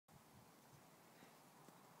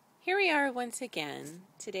Here we are once again.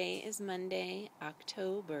 Today is Monday,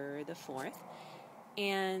 October the 4th,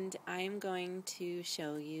 and I'm going to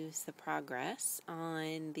show you the progress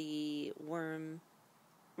on the worm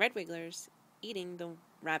red wigglers eating the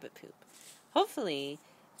rabbit poop. Hopefully,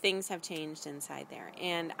 things have changed inside there,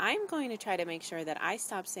 and I'm going to try to make sure that I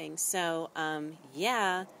stop saying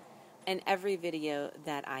yeah, in every video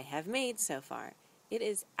that I have made so far. It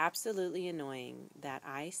is absolutely annoying that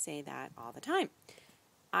I say that all the time.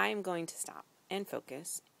 I'm going to stop and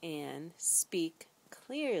focus and speak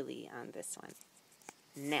clearly on this one.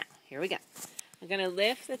 Now, here we go. I'm going to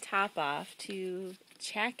lift the top off to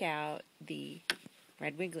check out the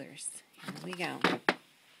red wigglers. Here we go.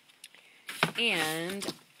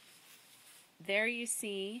 And there you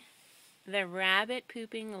see the rabbit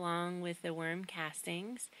pooping along with the worm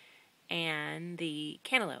castings and the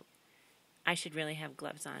cantaloupe. I should really have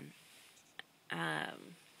gloves on.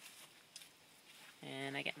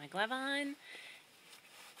 And I get my glove on,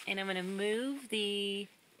 and I'm going to move the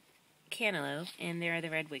cantaloupe, and there are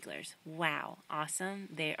the red wigglers. Wow, awesome.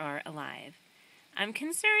 They are alive. I'm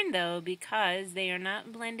concerned, though, because they are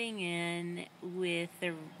not blending in with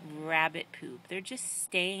the rabbit poop. They're just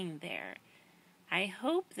staying there. I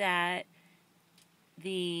hope that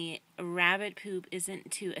the rabbit poop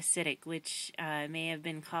isn't too acidic, which may have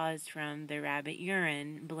been caused from the rabbit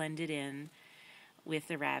urine blended in with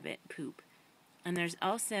the rabbit poop. And there's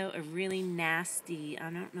also a really nasty, I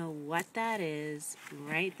don't know what that is,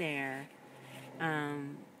 right there,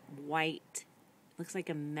 white, looks like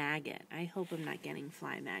a maggot. I hope I'm not getting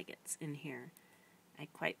fly maggots in here. I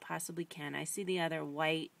quite possibly can. I see the other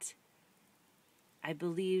white, I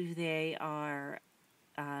believe they are,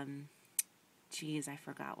 I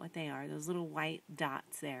forgot what they are. Those little white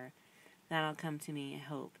dots there. That'll come to me, I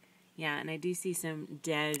hope. Yeah, and I do see some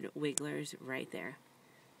dead wigglers right there.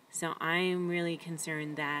 So I'm really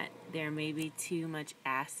concerned that there may be too much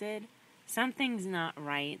acid. Something's not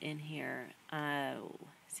right in here.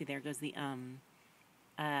 See, there goes the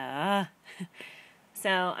So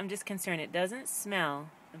I'm just concerned. It doesn't smell,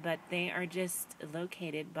 but they are just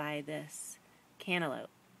located by this cantaloupe.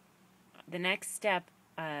 The next step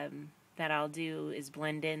that I'll do is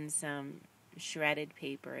blend in some shredded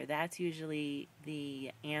paper. That's usually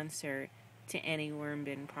the answer to any worm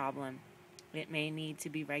bin problem. It may need to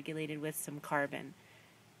be regulated with some carbon.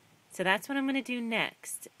 So that's what I'm going to do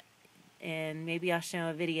next. And maybe I'll show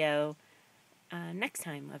a video next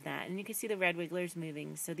time of that. And you can see the red wigglers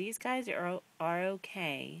moving. So these guys are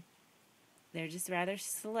okay. They're just rather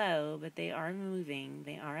slow, but they are moving.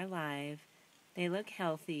 They are alive. They look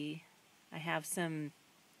healthy. I have some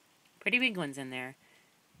pretty big ones in there.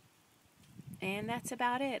 And that's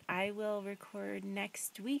about it. I will record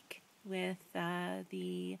next week with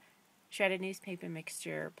the shredded newspaper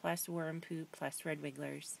mixture, plus worm poop, plus red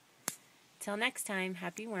wigglers. Till next time,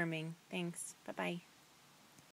 happy worming. Thanks. Bye-bye.